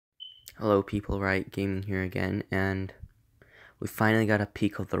Hello people, right? Gaming here again, and we finally got a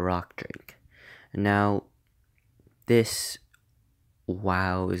peek of the rockdrake. And now, this,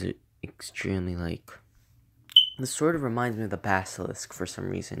 wow, is extremely this sort of reminds me of the basilisk for some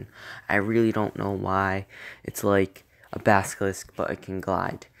reason. I really don't know why. It's like a basilisk, but it can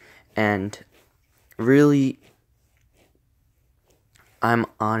glide. And really, I'm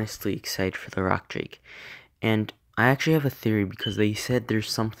honestly excited for the rockdrake. And I actually have a theory because they said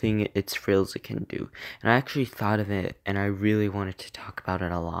there's something its frills it can do. And I actually thought of it and I really wanted to talk about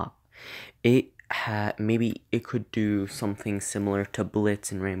it a lot. Maybe it could do something similar to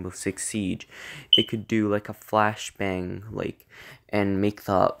Blitz in Rainbow Six Siege. It could do like a flashbang, and make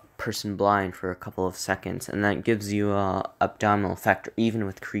the person blind for a couple of seconds, and that gives you a abdominal effect, even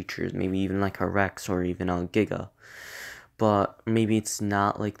with creatures, maybe even like a Rex or even a Giga. But maybe it's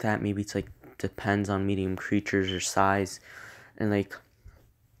not like that. Maybe it's like depends on medium creatures or size, and the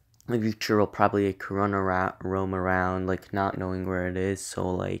creature will probably roam around, not knowing where it is.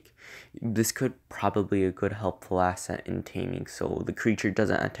 So this could probably a good helpful asset in taming. So the creature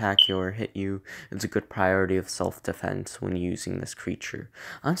doesn't attack you or hit you. It's a good priority of self-defense when using this creature.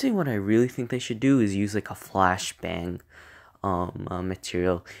 Honestly, what I really think they should do is use like a flashbang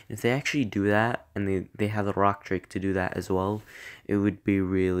material. If they actually do that, and they have the rockdrake to do that as well, it would be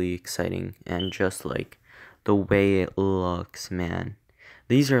really exciting. And just like the way it looks, man.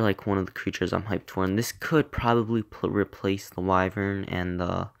 These are like one of the creatures I'm hyped for, and this could probably replace the wyvern and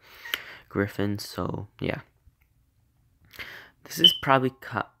the griffin. So yeah, this is probably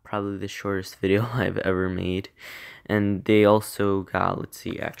the shortest video I've ever made. And they also got, let's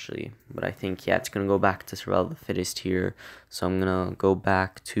see, actually, but I think, yeah, it's gonna go back to survival of the fittest here. So I'm gonna go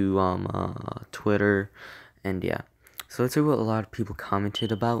back to Twitter, and yeah, so let's see what a lot of people commented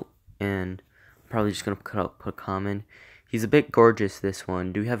about. And I'm probably just gonna put a comment. He's a bit gorgeous, this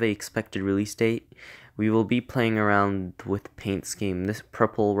one. Do we have a expected release date? We will be playing around with paint scheme. This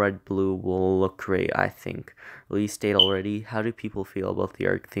purple, red, blue will look great, I think. Release date already. How do people feel about the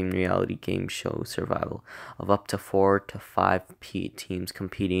ARC-themed reality game show survival of up to 4 to 5 teams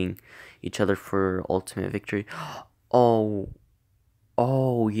competing each other for ultimate victory? Oh,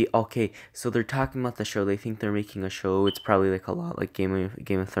 yeah, okay. So they're talking about the show. They think they're making a show. It's probably like a lot like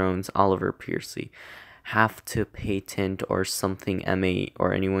Game of Thrones. Oliver Piercy have to patent or something. MA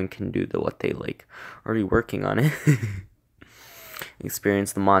or anyone can do what they like. Already working on it.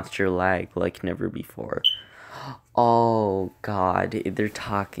 Experience the monster lag like never before. Oh God, they're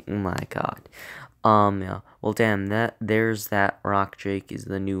talking. My God. Yeah. Well, damn. There's that rockdrake is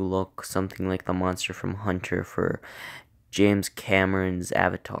the new look. Something like the monster from Hunter for James Cameron's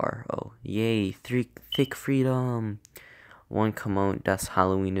Avatar. Oh, yay! Thick freedom. One come out das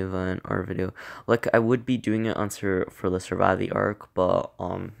Halloween event or video. Like I would be doing it for the Survive the Arc, but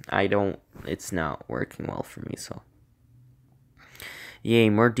I don't. It's not working well for me. So yay,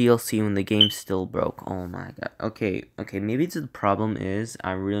 more DLC when the game still broke. Oh my God. Okay. Maybe the problem is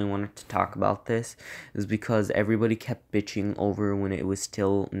I really wanted to talk about this is because everybody kept bitching over when it was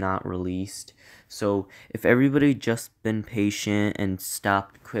still not released. So if everybody just been patient and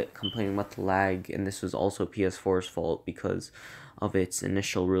quit complaining about the lag, and this was also PS4's fault because of its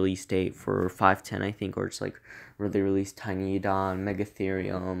initial release date for 5.10, I think, or it's like where they released Tynedon,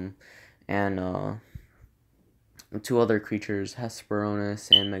 Megatherium, and two other creatures,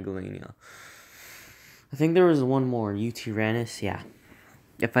 Hesperornis and Megalania. I think there was one more, Utyrannus, yeah.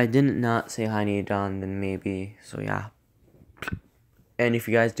 If I didn't not say Hynedon, then maybe, so yeah. And if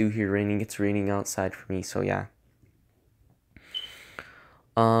you guys do hear raining, it's raining outside for me, so yeah.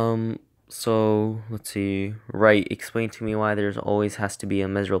 So, let's see. Right, explain to me why there's always has to be a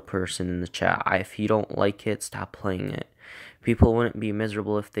miserable person in the chat. If you don't like it, stop playing it. People wouldn't be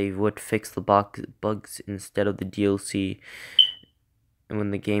miserable if they would fix the bugs instead of the DLC. And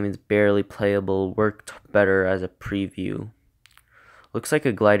when the game is barely playable, worked better as a preview. Looks like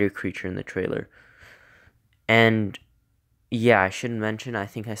a glider creature in the trailer. And yeah, I should mention, I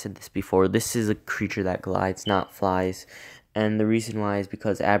think I said this before, this is a creature that glides, not flies. And the reason why is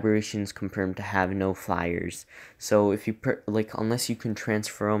because aberrations confirmed to have no flyers. So if you unless you can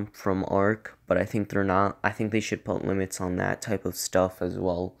transfer them from Arc, but I think they're not. I think they should put limits on that type of stuff as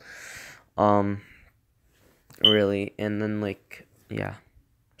well. Really, and then yeah.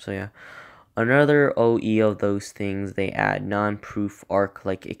 So yeah. Another OE of those things they add non-proof Arc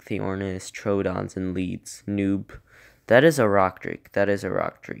like Ichthyornis, Troodons, and Leads. Noob. That is a rockdrake.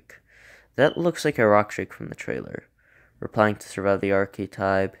 That looks like a rockdrake from the trailer. Replying to Survive the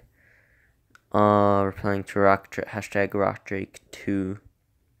Archetype. Replying to hashtag rockdrake2.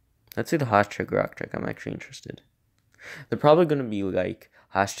 Let's see the hashtag rockdrake. I'm actually interested. They're probably gonna be like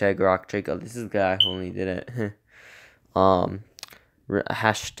Hashtag rockdrake. Oh, this is the guy who only did it.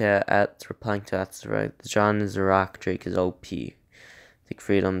 Hashtag at replying to that's right. John is a rockdrake is OP. Thick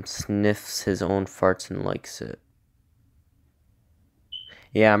Freedom sniffs his own farts and likes it.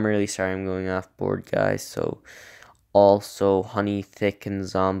 Yeah, I'm really sorry I'm going off board, guys. So, also Honey, Thick, and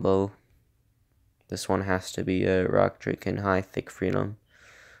Zombo. This one has to be a rockdrake and high Thick Freedom.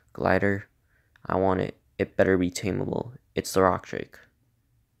 Glider. I want it. It better be tameable. It's the rockdrake.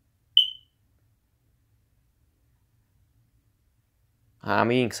 I'm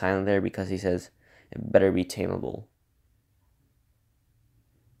being silent there because he says it better be tameable.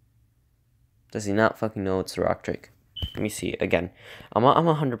 Does he not fucking know it's the rockdrake? Let me see again. I'm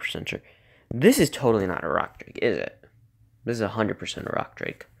 100% sure. This is totally not a rockdrake, is it? This is 100% a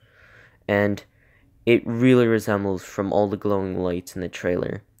rockdrake, and it really resembles from all the glowing lights in the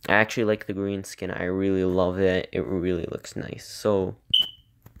trailer. I actually like the green skin. I really love it. It really looks nice. So,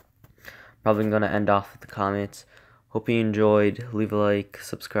 probably gonna end off with the comments. Hope you enjoyed. Leave a like,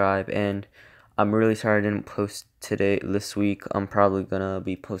 subscribe, and I'm really sorry I didn't post this week. I'm probably gonna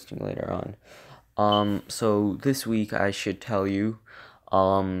be posting later on. So this week I should tell you,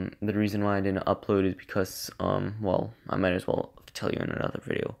 the reason why I didn't upload is because, well, I might as well tell you in another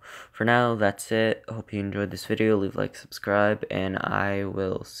video. For now, that's it. Hope you enjoyed this video. Leave a like, subscribe, and I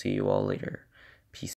will see you all later.